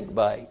snake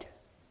bite.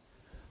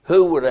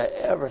 Who would have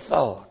ever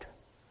thought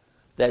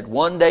that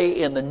one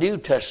day in the New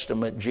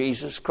Testament,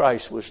 Jesus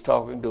Christ was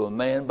talking to a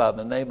man by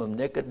the name of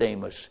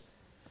Nicodemus.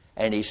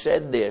 And he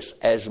said this,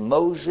 as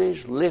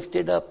Moses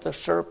lifted up the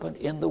serpent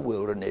in the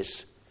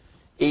wilderness,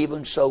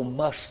 even so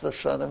must the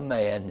Son of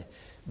Man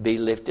be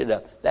lifted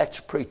up. That's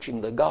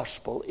preaching the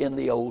gospel in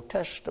the Old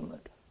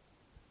Testament.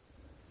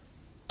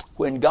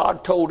 When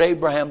God told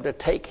Abraham to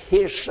take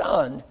his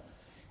son,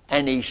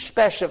 and he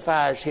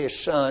specifies his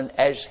son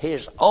as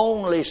his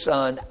only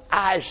son,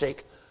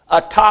 Isaac,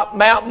 atop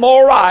Mount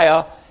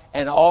Moriah,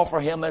 and offer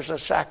him as a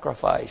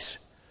sacrifice.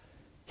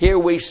 Here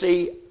we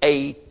see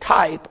a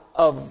type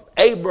of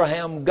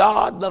Abraham,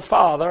 God the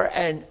Father,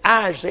 and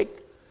Isaac,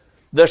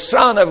 the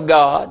Son of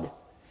God.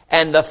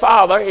 And the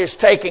Father is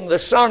taking the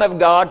Son of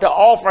God to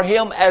offer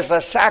him as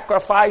a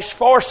sacrifice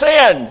for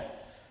sin.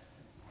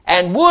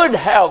 And would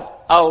have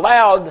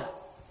allowed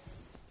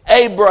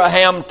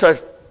Abraham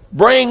to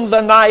bring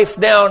the knife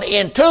down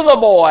into the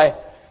boy,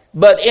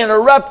 but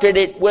interrupted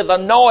it with a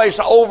noise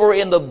over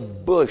in the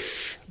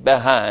bush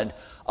behind.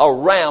 A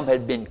ram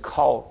had been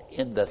caught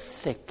in the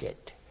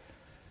thicket,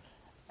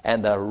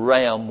 and the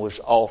ram was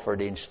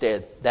offered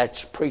instead.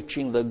 That's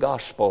preaching the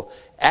gospel.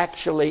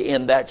 Actually,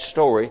 in that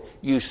story,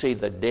 you see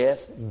the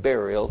death,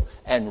 burial,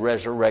 and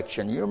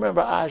resurrection. You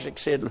remember Isaac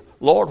said,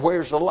 Lord,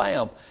 where's the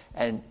lamb?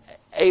 And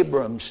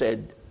Abram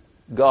said,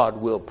 God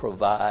will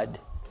provide.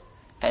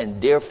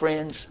 And dear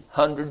friends,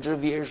 hundreds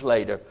of years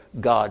later,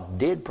 God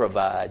did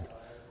provide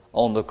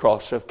on the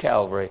cross of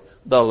Calvary,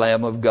 the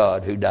Lamb of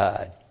God who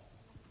died.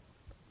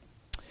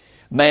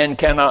 Man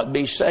cannot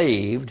be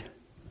saved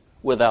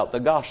without the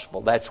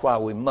gospel. That's why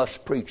we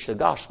must preach the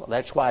gospel.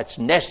 That's why it's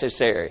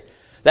necessary.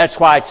 That's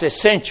why it's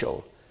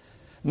essential.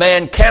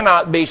 Man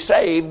cannot be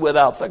saved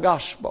without the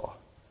gospel.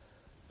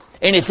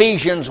 In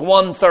Ephesians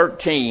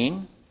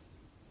 1:13,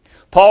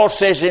 Paul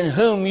says, in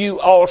whom you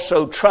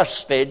also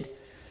trusted.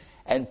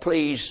 And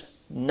please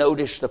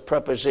notice the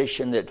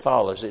preposition that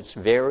follows. It's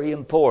very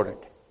important.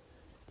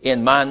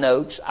 In my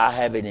notes, I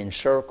have it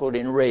encircled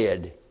in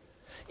red.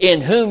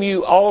 In whom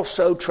you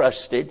also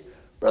trusted.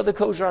 Brother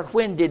Cozart,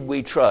 when did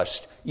we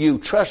trust? You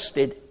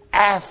trusted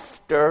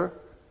after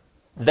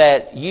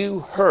that you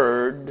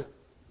heard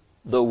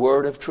the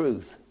word of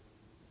truth.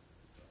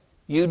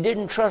 You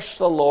didn't trust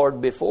the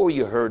Lord before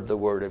you heard the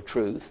word of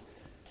truth.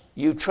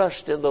 You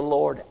trusted the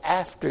Lord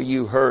after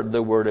you heard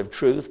the word of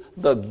truth,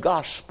 the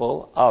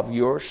gospel of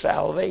your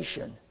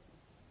salvation.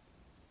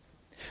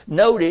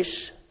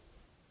 Notice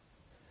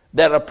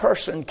that a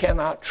person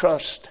cannot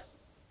trust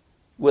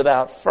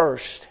without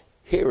first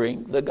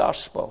hearing the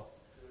gospel.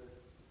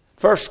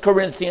 1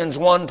 Corinthians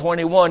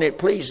 1:21, it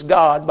pleased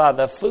God by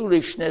the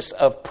foolishness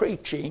of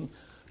preaching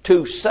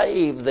to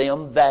save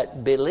them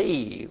that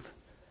believe.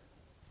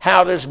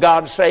 How does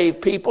God save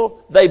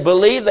people? They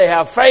believe, they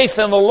have faith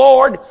in the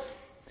Lord,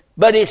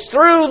 but it's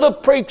through the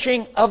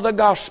preaching of the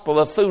gospel,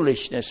 the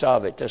foolishness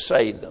of it, to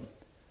save them.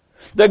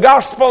 The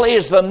gospel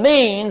is the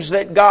means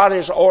that God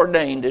has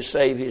ordained to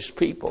save his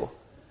people.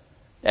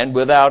 And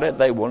without it,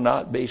 they will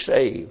not be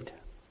saved.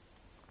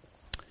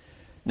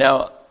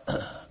 Now,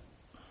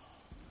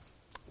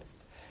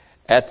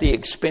 at the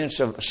expense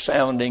of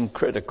sounding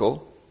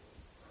critical,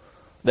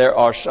 there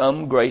are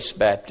some Grace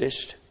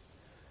Baptists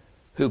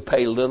who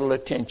pay little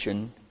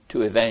attention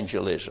to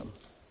evangelism.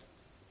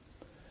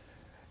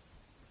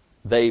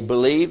 They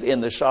believe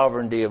in the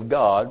sovereignty of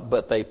God,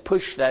 but they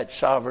push that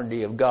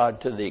sovereignty of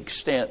God to the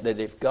extent that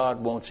if God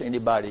wants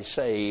anybody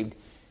saved,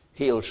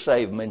 He'll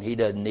save them and He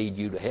doesn't need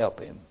you to help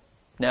Him.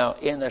 Now,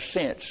 in a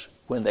sense,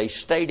 when they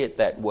state it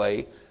that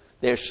way,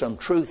 there's some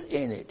truth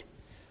in it.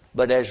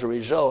 But as a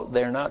result,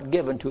 they're not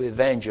given to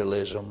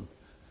evangelism.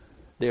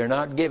 They're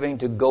not given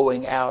to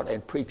going out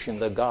and preaching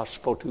the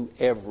gospel to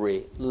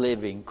every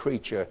living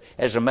creature.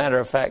 As a matter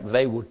of fact,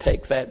 they will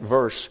take that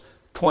verse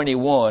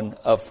 21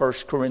 of 1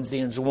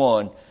 Corinthians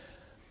 1,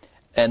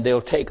 and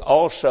they'll take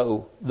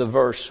also the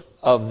verse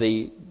of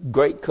the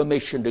Great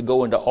Commission to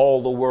go into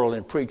all the world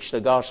and preach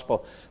the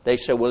gospel. They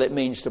say, well, it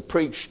means to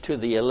preach to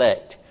the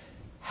elect.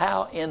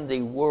 How in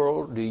the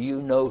world do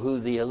you know who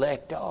the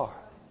elect are?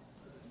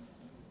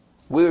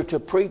 We're to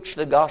preach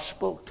the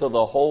gospel to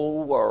the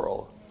whole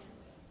world.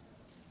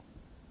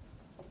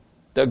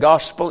 The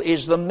gospel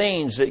is the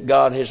means that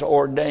God has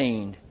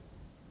ordained.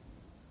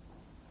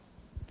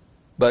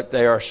 But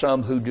there are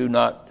some who do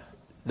not,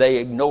 they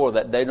ignore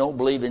that. They don't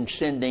believe in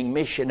sending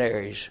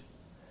missionaries.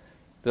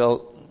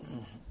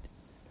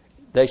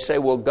 They say,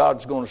 well,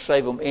 God's going to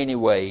save them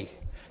anyway.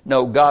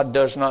 No, God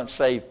does not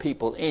save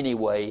people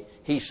anyway.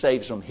 He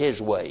saves them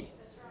His way.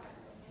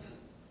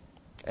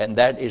 And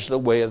that is the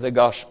way of the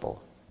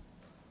gospel.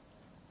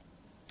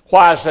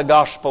 Why is the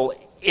gospel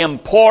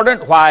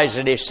important? Why is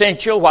it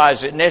essential? Why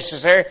is it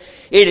necessary?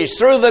 It is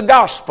through the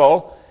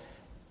gospel,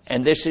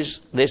 and this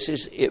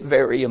is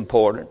very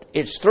important.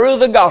 It's through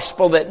the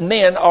gospel that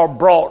men are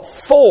brought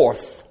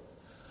forth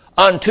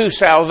unto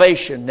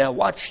salvation. Now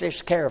watch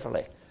this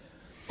carefully.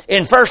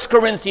 In 1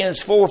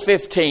 Corinthians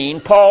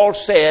 4:15, Paul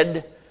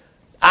said,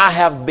 I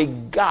have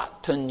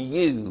begotten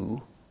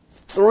you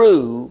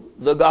through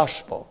the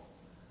gospel.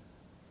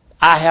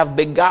 I have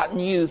begotten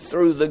you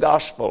through the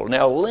gospel.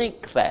 Now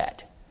link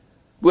that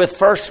with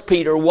 1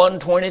 Peter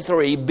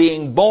 1:23,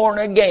 being born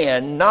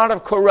again, not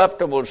of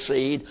corruptible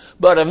seed,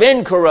 but of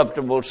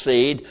incorruptible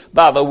seed,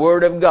 by the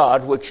word of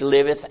God, which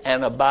liveth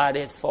and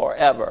abideth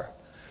forever.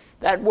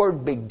 That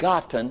word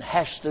begotten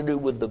has to do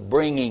with the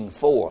bringing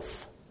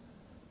forth.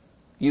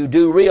 You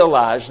do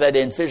realize that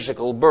in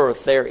physical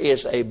birth there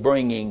is a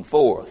bringing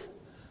forth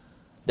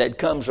that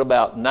comes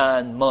about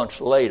 9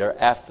 months later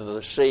after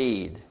the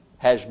seed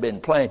has been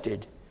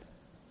planted.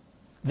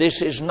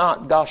 This is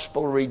not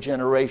gospel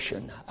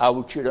regeneration. I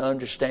want you to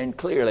understand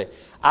clearly.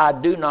 I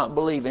do not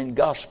believe in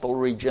gospel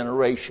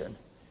regeneration.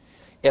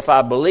 If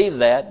I believe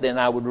that, then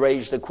I would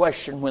raise the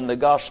question, when the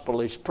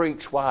gospel is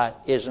preached, why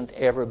isn't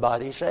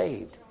everybody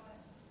saved?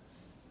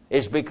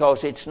 It's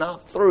because it's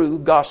not through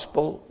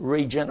gospel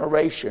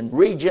regeneration.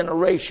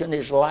 Regeneration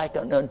is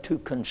likened unto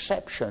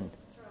conception.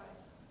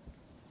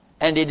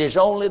 And it is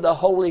only the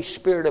Holy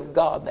Spirit of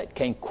God that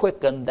can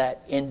quicken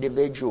that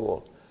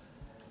individual.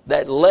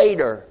 That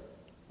later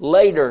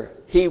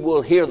he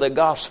will hear the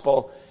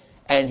gospel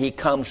and he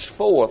comes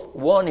forth.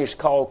 One is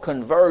called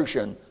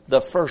conversion.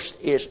 The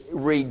first is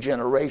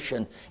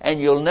regeneration.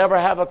 And you'll never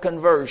have a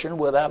conversion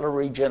without a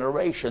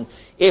regeneration.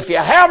 If you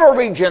have a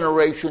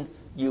regeneration,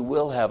 you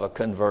will have a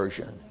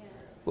conversion.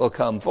 Will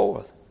come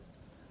forth.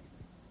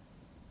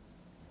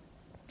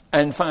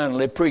 And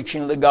finally,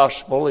 preaching the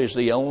gospel is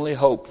the only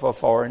hope for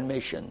foreign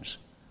missions.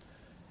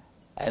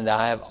 And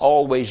I have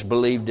always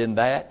believed in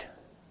that.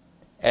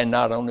 And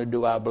not only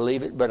do I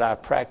believe it, but I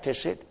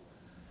practice it.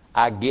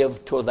 I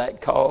give to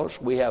that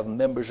cause. We have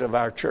members of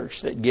our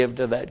church that give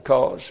to that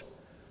cause.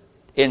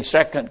 In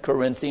 2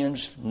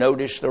 Corinthians,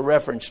 notice the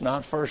reference,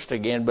 not first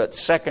again, but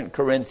 2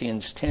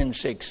 Corinthians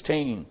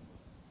 10:16.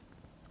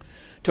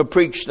 To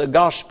preach the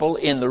gospel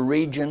in the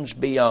regions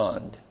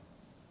beyond.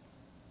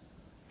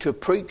 To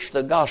preach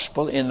the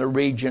gospel in the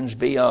regions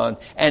beyond.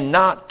 And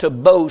not to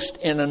boast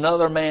in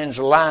another man's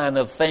line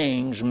of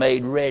things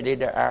made ready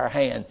to our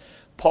hand.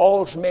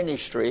 Paul's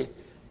ministry,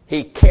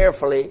 he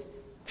carefully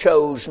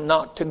chose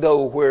not to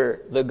go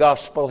where the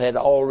gospel had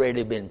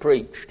already been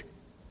preached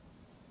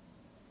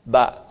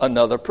by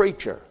another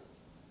preacher.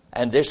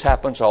 And this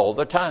happens all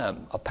the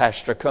time. A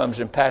pastor comes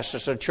and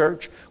pastors a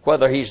church,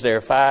 whether he's there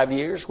 5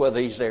 years,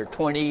 whether he's there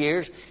 20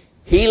 years,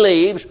 he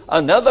leaves,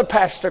 another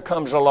pastor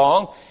comes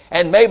along,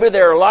 and maybe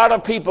there are a lot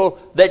of people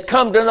that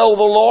come to know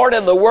the Lord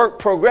and the work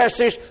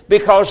progresses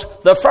because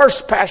the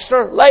first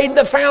pastor laid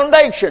the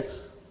foundation.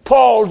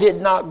 Paul did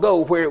not go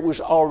where it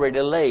was already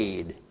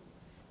laid.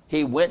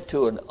 He went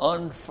to an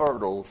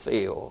unfertile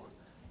field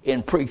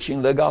in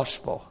preaching the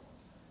gospel.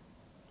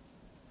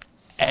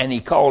 And he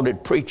called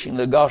it preaching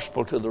the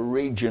gospel to the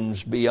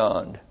regions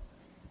beyond.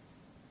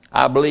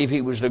 I believe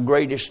he was the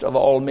greatest of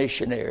all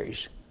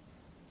missionaries.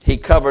 He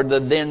covered the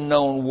then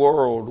known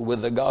world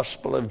with the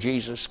gospel of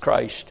Jesus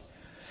Christ.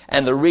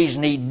 And the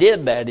reason he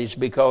did that is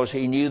because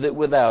he knew that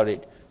without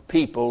it,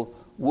 people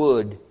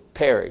would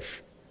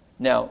perish.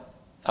 Now,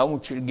 I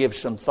want you to give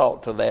some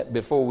thought to that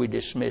before we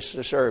dismiss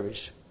the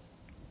service.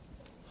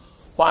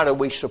 Why do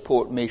we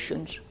support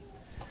missions?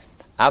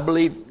 I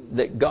believe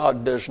that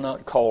God does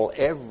not call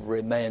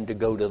every man to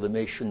go to the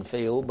mission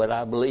field, but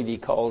I believe He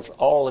calls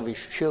all of His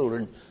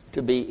children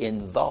to be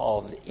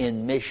involved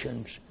in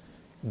missions.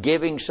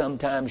 giving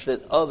sometimes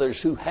that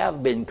others who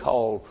have been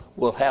called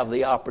will have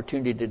the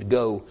opportunity to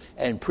go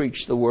and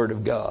preach the Word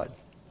of God.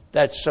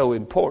 That's so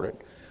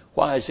important.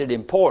 Why is it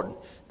important?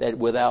 That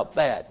without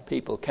that,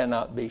 people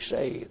cannot be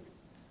saved.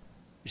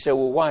 You say,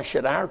 well, why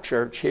should our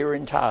church here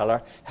in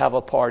Tyler have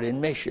a part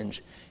in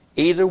missions?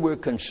 Either we're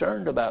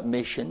concerned about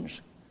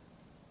missions,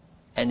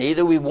 and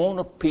either we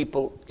want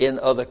people in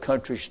other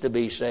countries to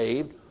be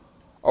saved,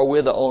 or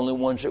we're the only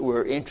ones that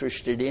we're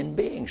interested in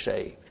being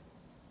saved.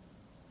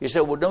 You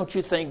say, well, don't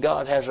you think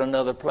God has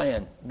another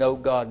plan? No,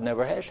 God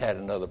never has had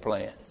another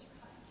plan.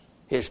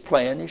 His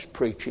plan is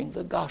preaching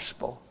the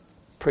gospel.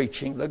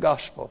 Preaching the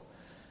gospel.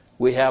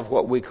 We have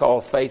what we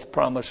call faith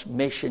promise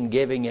mission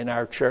giving in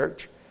our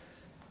church.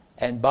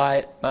 And by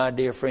it, my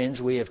dear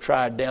friends, we have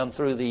tried down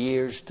through the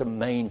years to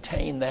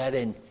maintain that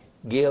and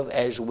give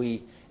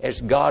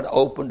as God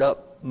opened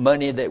up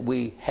money that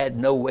we had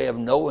no way of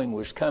knowing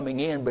was coming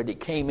in, but it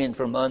came in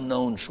from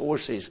unknown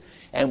sources.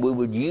 And we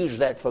would use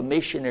that for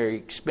missionary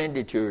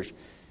expenditures.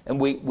 And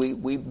we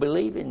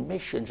believe in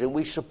missions and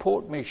we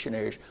support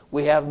missionaries.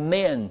 We have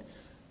men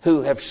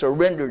who have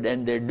surrendered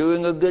and they're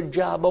doing a good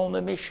job on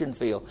the mission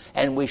field.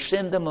 And we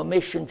send them a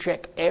mission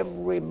check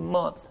every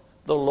month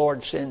the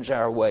Lord sends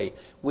our way.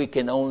 We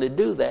can only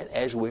do that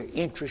as we're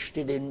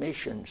interested in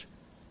missions.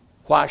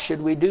 Why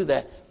should we do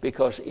that?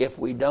 Because if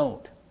we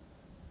don't,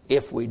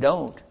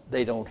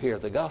 they don't hear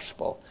the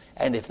gospel.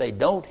 And if they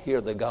don't hear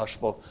the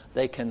gospel,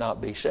 they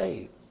cannot be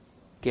saved.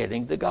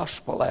 Getting the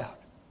gospel out.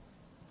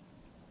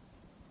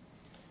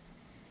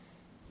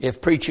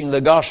 If preaching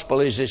the gospel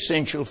is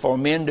essential for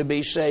men to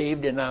be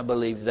saved, and I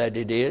believe that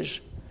it is,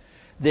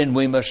 then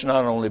we must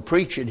not only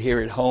preach it here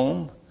at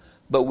home,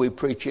 but we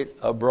preach it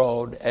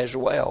abroad as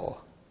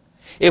well.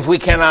 If we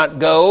cannot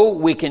go,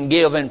 we can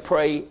give and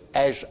pray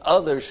as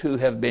others who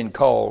have been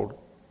called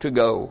to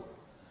go.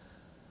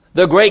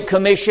 The Great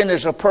Commission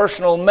is a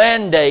personal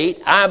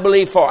mandate, I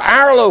believe, for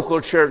our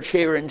local church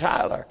here in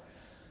Tyler.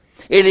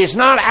 It is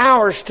not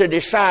ours to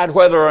decide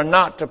whether or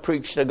not to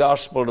preach the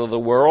gospel to the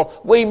world.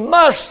 We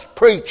must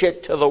preach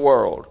it to the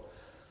world.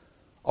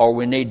 Or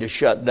we need to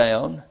shut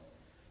down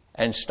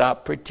and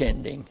stop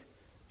pretending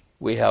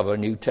we have a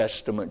New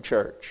Testament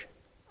church.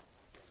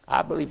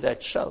 I believe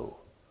that's so.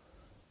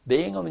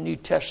 Being a New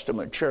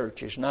Testament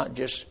church is not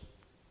just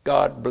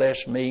God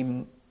bless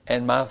me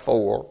and my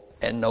four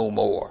and no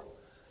more.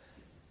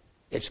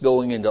 It's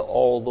going into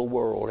all the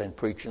world and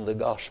preaching the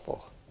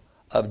gospel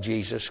of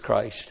Jesus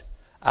Christ.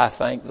 I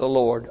thank the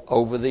Lord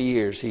over the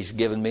years He's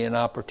given me an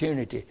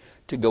opportunity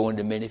to go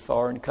into many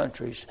foreign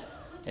countries.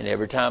 And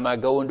every time I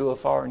go into a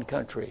foreign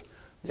country,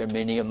 there are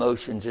many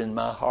emotions in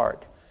my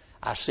heart.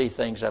 I see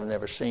things I've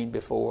never seen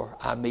before.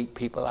 I meet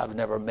people I've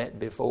never met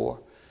before.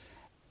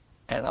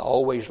 And I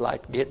always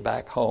like to get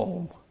back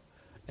home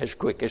as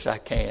quick as I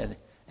can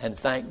and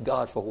thank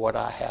God for what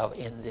I have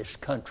in this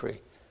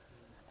country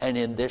and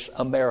in this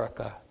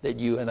America that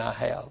you and I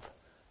have,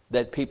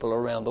 that people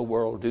around the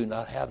world do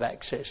not have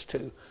access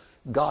to.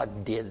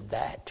 God did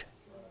that.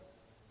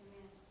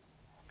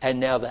 And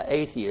now the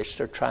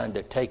atheists are trying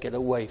to take it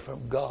away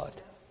from God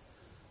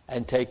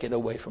and take it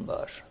away from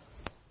us.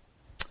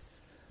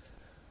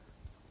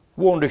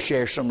 I wanted to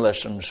share some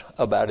lessons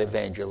about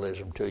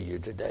evangelism to you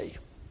today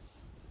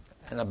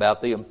and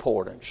about the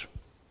importance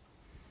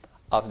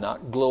of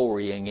not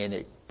glorying in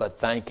it, but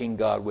thanking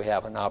God we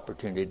have an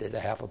opportunity to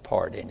have a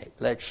part in it.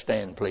 Let's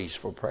stand, please,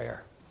 for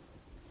prayer.